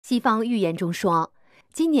西方预言中说，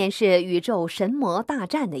今年是宇宙神魔大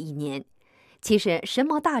战的一年。其实神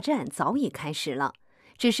魔大战早已开始了，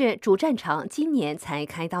只是主战场今年才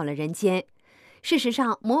开到了人间。事实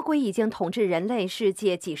上，魔鬼已经统治人类世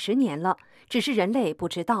界几十年了，只是人类不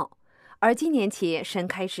知道。而今年起，神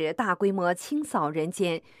开始大规模清扫人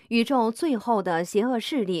间，宇宙最后的邪恶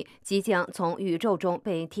势力即将从宇宙中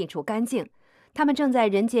被剔除干净。他们正在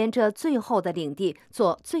人间这最后的领地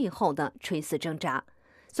做最后的垂死挣扎。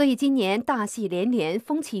所以今年大戏连连，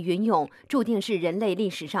风起云涌，注定是人类历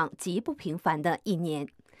史上极不平凡的一年。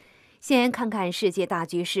先看看世界大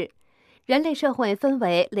局势，人类社会分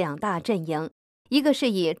为两大阵营，一个是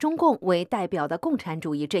以中共为代表的共产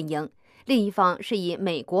主义阵营，另一方是以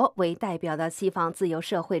美国为代表的西方自由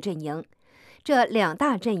社会阵营。这两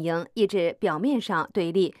大阵营一直表面上对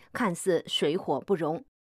立，看似水火不容，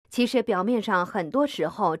其实表面上很多时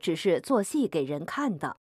候只是做戏给人看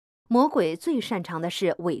的。魔鬼最擅长的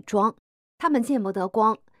是伪装，他们见不得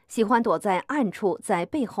光，喜欢躲在暗处，在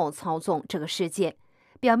背后操纵这个世界，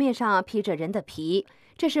表面上披着人的皮，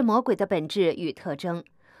这是魔鬼的本质与特征。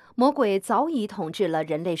魔鬼早已统治了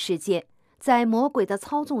人类世界，在魔鬼的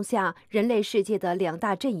操纵下，人类世界的两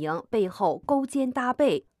大阵营背后勾肩搭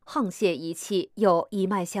背，沆瀣一气，又一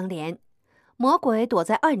脉相连。魔鬼躲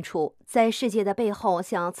在暗处，在世界的背后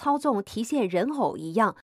像操纵提线人偶一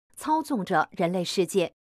样操纵着人类世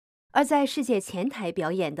界。而在世界前台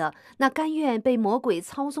表演的那甘愿被魔鬼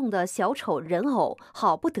操纵的小丑人偶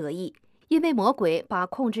好不得意，因为魔鬼把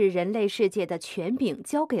控制人类世界的权柄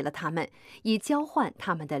交给了他们，以交换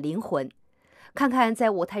他们的灵魂。看看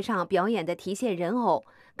在舞台上表演的提线人偶，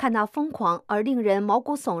看那疯狂而令人毛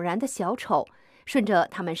骨悚然的小丑，顺着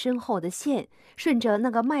他们身后的线，顺着那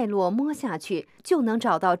个脉络摸下去，就能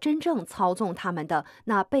找到真正操纵他们的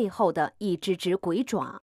那背后的一只只鬼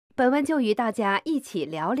爪。本文就与大家一起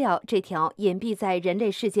聊聊这条隐蔽在人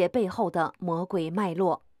类世界背后的魔鬼脉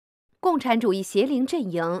络。共产主义邪灵阵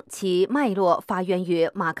营，其脉络发源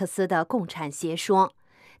于马克思的共产邪说。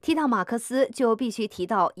提到马克思，就必须提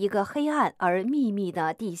到一个黑暗而秘密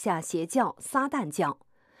的地下邪教——撒旦教。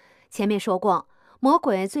前面说过，魔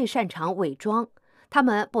鬼最擅长伪装，他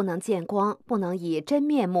们不能见光，不能以真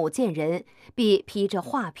面目见人，必披着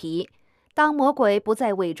画皮。当魔鬼不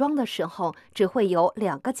再伪装的时候，只会有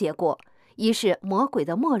两个结果：一是魔鬼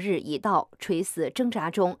的末日已到，垂死挣扎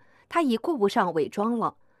中，他已顾不上伪装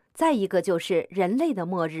了；再一个就是人类的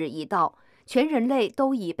末日已到，全人类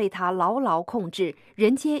都已被他牢牢控制，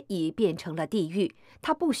人间已变成了地狱，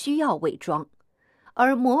他不需要伪装。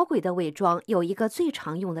而魔鬼的伪装有一个最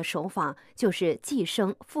常用的手法，就是寄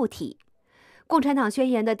生附体。共产党宣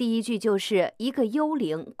言的第一句就是一个幽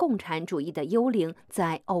灵，共产主义的幽灵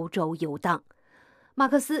在欧洲游荡。马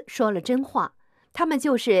克思说了真话，他们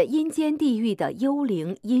就是阴间地狱的幽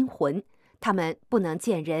灵阴魂，他们不能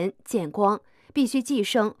见人见光，必须寄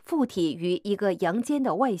生附体于一个阳间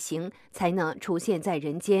的外形，才能出现在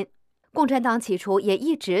人间。共产党起初也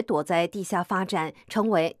一直躲在地下发展，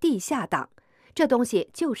成为地下党，这东西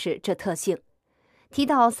就是这特性。提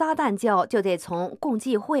到撒旦教，就得从共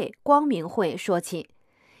济会、光明会说起。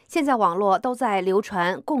现在网络都在流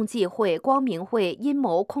传共济会、光明会阴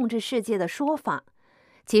谋控制世界的说法。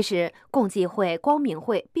其实共济会、光明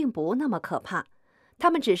会并不那么可怕，他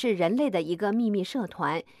们只是人类的一个秘密社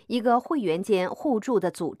团，一个会员间互助的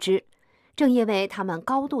组织。正因为他们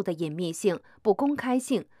高度的隐秘性、不公开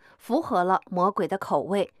性，符合了魔鬼的口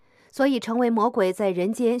味，所以成为魔鬼在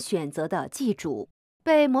人间选择的祭主。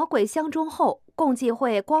被魔鬼相中后，共济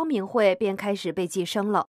会、光明会便开始被寄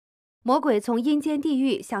生了。魔鬼从阴间地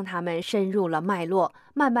狱向他们深入了脉络，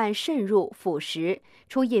慢慢渗入腐蚀。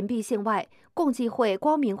除隐蔽性外，共济会、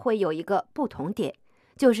光明会有一个不同点，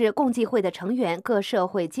就是共济会的成员各社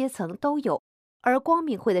会阶层都有，而光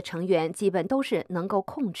明会的成员基本都是能够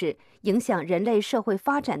控制、影响人类社会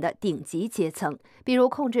发展的顶级阶层，比如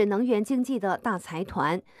控制能源经济的大财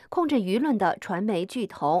团，控制舆论的传媒巨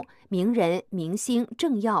头，名人、明星、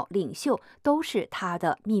政要、领袖都是他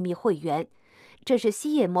的秘密会员。这是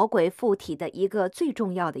吸引魔鬼附体的一个最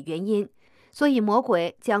重要的原因。所以魔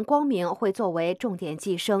鬼将光明会作为重点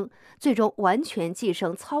寄生，最终完全寄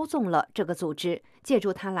生操纵了这个组织，借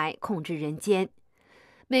助它来控制人间。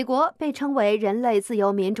美国被称为人类自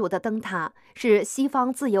由民主的灯塔，是西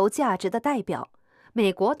方自由价值的代表。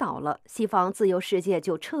美国倒了，西方自由世界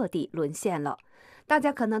就彻底沦陷了。大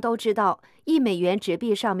家可能都知道，$1纸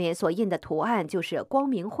币上面所印的图案就是光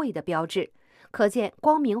明会的标志，可见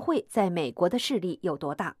光明会在美国的势力有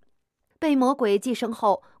多大。被魔鬼寄生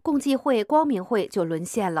后，共济会、光明会就沦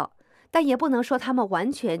陷了，但也不能说他们完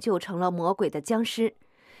全就成了魔鬼的僵尸。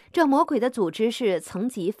这魔鬼的组织是层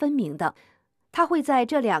级分明的，他会在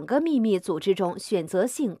这2个秘密组织中选择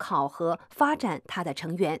性考核发展他的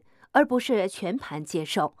成员，而不是全盘接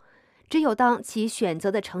受。只有当其选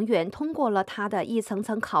择的成员通过了他的一层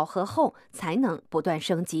层考核后，才能不断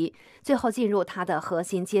升级，最后进入他的核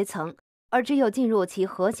心阶层。而只有进入其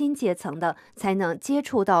核心阶层的，才能接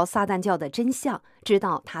触到撒旦教的真相，知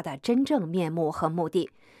道它的真正面目和目的。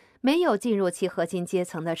没有进入其核心阶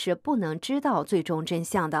层的，是不能知道最终真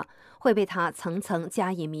相的，会被它层层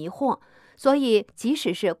加以迷惑。所以，即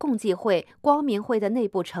使是共济会、光明会的内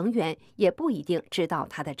部成员，也不一定知道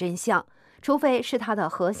它的真相，除非是它的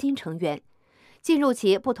核心成员。进入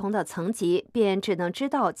其不同的层级，便只能知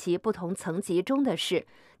道其不同层级中的事。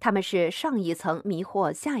他们是上一层迷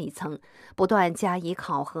惑下一层，不断加以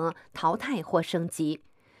考核、淘汰或升级。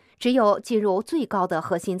只有进入最高的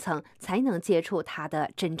核心层，才能接触它的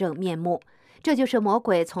真正面目。这就是魔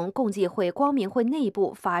鬼从共济会、光明会内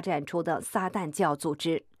部发展出的撒旦教组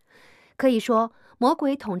织。可以说，魔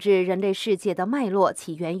鬼统治人类世界的脉络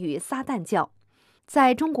起源于撒旦教。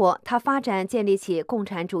在中国，它发展建立起共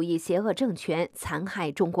产主义邪恶政权，残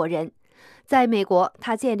害中国人；在美国，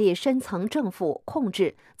它建立深层政府，控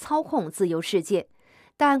制、操控自由世界。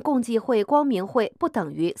但共济会、光明会不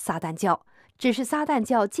等于撒旦教，只是撒旦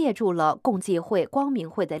教借助了共济会、光明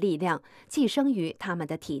会的力量，寄生于他们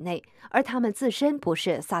的体内，而他们自身不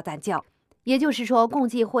是撒旦教。也就是说，共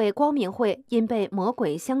济会、光明会因被魔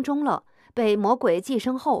鬼相中了，被魔鬼寄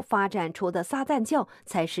生后发展出的撒旦教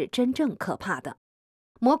才是真正可怕的。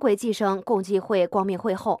魔鬼寄生共济会、光明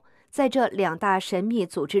会后，在这2大神秘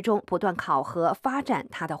组织中不断考核发展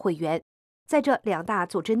他的会员。在这2大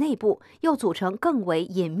组织内部，又组成更为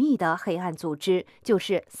隐秘的黑暗组织，就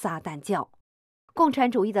是撒旦教。共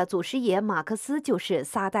产主义的祖师爷马克思就是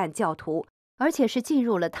撒旦教徒，而且是进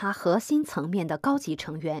入了他核心层面的高级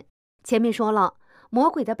成员。前面说了，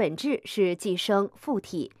魔鬼的本质是寄生附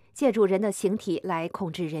体，借助人的形体来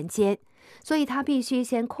控制人间。所以他必须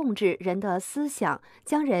先控制人的思想，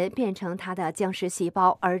将人变成他的僵尸细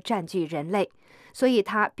胞而占据人类。所以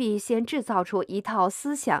他必先制造出一套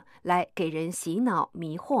思想来给人洗脑、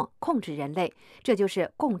迷惑、控制人类。这就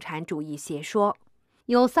是共产主义邪说。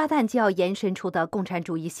由撒旦教延伸出的共产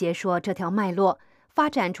主义邪说这条脉络，发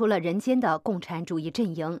展出了人间的共产主义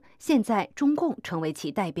阵营，现在中共成为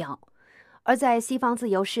其代表。而在西方自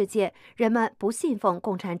由世界，人们不信奉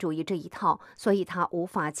共产主义这一套，所以他无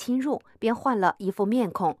法侵入，便换了一副面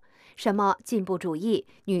孔。什么进步主义、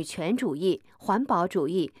女权主义、环保主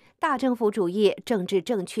义、大政府主义、政治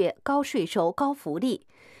正确、高税收、高福利，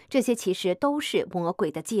这些其实都是魔鬼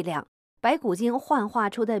的伎俩。白骨精幻化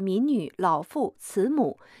出的民女、老妇、慈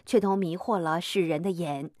母，却都迷惑了世人的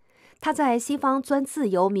眼。他在西方钻自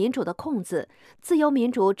由民主的空子，自由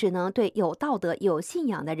民主只能对有道德、有信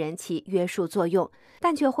仰的人起约束作用，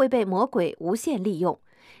但却会被魔鬼无限利用。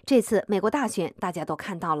这次美国大选，大家都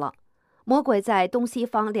看到了，魔鬼在东西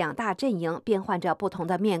方2大阵营变换着不同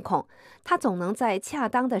的面孔，他总能在恰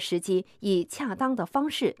当的时机，以恰当的方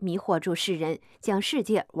式迷惑住世人，将世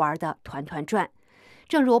界玩得团团转。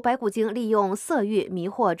正如白骨精利用色欲迷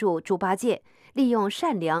惑住猪八戒，利用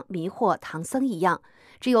善良迷惑唐僧一样。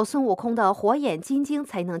只有孙悟空的火眼金睛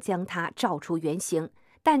才能将他照出原形，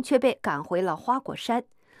但却被赶回了花果山。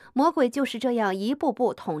魔鬼就是这样一步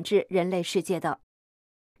步统治人类世界的。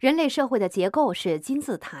人类社会的结构是金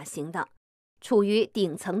字塔形的，处于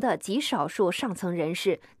顶层的极少数上层人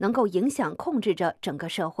士能够影响控制着整个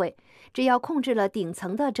社会。只要控制了顶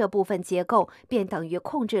层的这部分结构，便等于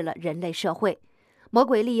控制了人类社会。魔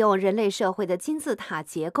鬼利用人类社会的金字塔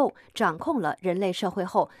结构，掌控了人类社会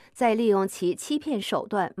后，再利用其欺骗手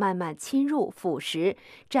段慢慢侵入腐蚀，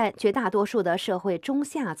占绝大多数的社会中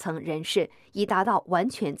下层人士，以达到完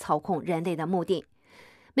全操控人类的目的。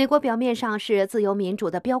美国表面上是自由民主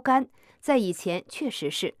的标杆，在以前确实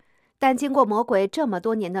是，但经过魔鬼这么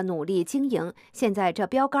多年的努力经营，现在这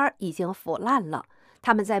标杆已经腐烂了。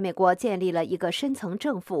他们在美国建立了一个深层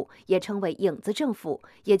政府，也称为影子政府，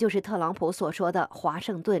也就是特朗普所说的华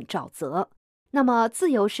盛顿沼泽。那么自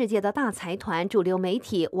由世界的大财团、主流媒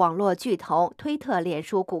体、网络巨头、推特、脸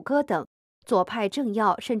书、谷歌等左派政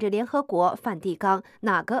要，甚至联合国、梵蒂冈，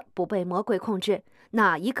哪个不被魔鬼控制？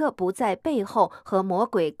哪一个不在背后和魔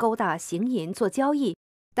鬼勾搭行淫做交易？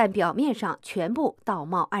但表面上全部道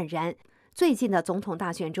貌岸然。最近的总统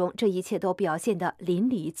大选中，这一切都表现得淋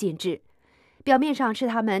漓尽致。表面上是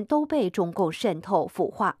他们都被中共渗透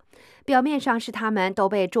腐化，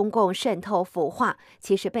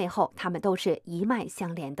其实背后他们都是一脉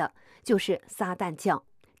相连的，就是撒旦教。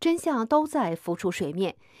真相都在浮出水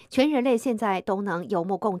面，全人类现在都能有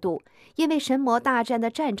目共睹，因为神魔大战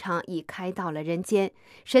的战场已开到了人间。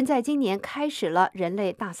神在今年开始了人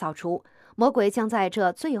类大扫除，魔鬼将在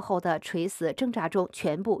这最后的垂死挣扎中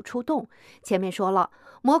全部出动。前面说了，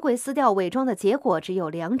魔鬼撕掉伪装的结果只有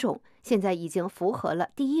2种，现在已经符合了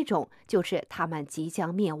第一种，就是他们即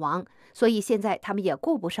将灭亡。所以现在他们也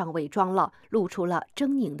顾不上伪装了，露出了狰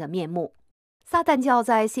狞的面目。撒旦教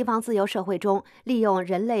在西方自由社会中，利用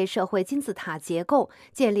人类社会金字塔结构，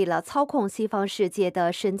建立了操控西方世界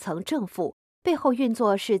的深层政府，背后运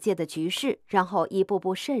作世界的局势，然后一步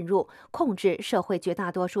步渗入，控制社会绝大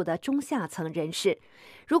多数的中下层人士。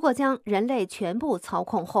如果将人类全部操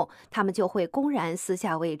控后，他们就会公然私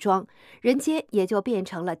下伪装，人间也就变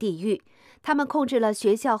成了地狱。他们控制了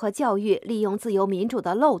学校和教育，利用自由民主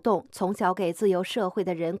的漏洞，从小给自由社会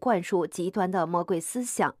的人灌输极端的魔鬼思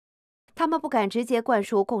想。他们不敢直接灌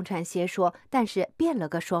输共产邪说，但是变了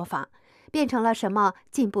个说法，变成了什么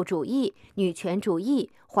进步主义、女权主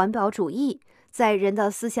义、环保主义，在人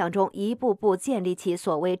的思想中一步步建立起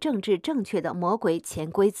所谓政治正确的魔鬼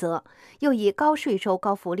潜规则，又以高税收、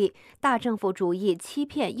高福利、大政府主义欺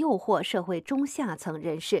骗、诱惑社会中下层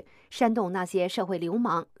人士，煽动那些社会流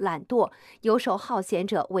氓、懒惰、游手好闲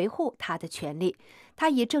者维护他的权利。他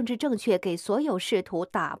以政治正确给所有试图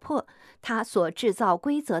打破他所制造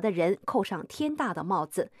规则的人扣上天大的帽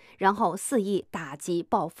子，然后肆意打击、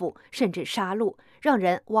报复，甚至杀戮，让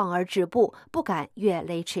人望而止步，不敢越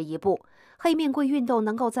雷池一步。黑命贵运动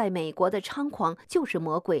能够在美国的猖狂，就是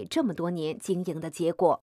魔鬼这么多年经营的结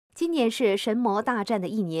果。今年是神魔大战的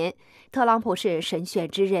一年，特朗普是神选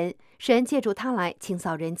之人，神借助他来清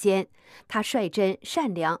扫人间。他率真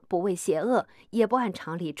善良，不畏邪恶，也不按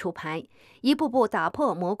常理出牌，一步步打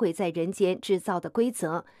破魔鬼在人间制造的规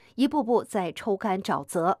则，一步步在抽干沼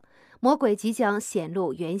泽。魔鬼即将显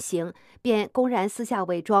露原形，便公然私下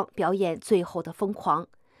伪装，表演最后的疯狂。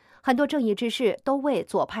很多正义之士都为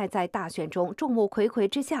左派在大选中众目睽睽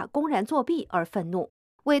之下公然作弊而愤怒，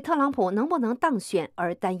为特朗普能不能当选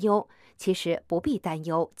而担忧。其实不必担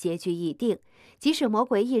忧，结局已定。即使魔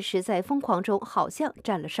鬼一时在疯狂中好像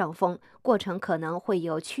占了上风，过程可能会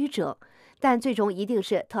有曲折，但最终一定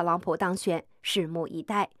是特朗普当选，拭目以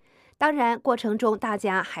待。当然，过程中大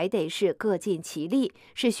家还得是各尽其力，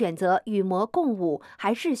是选择与魔共舞，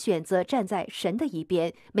还是选择站在神的一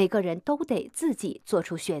边，每个人都得自己做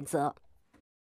出选择。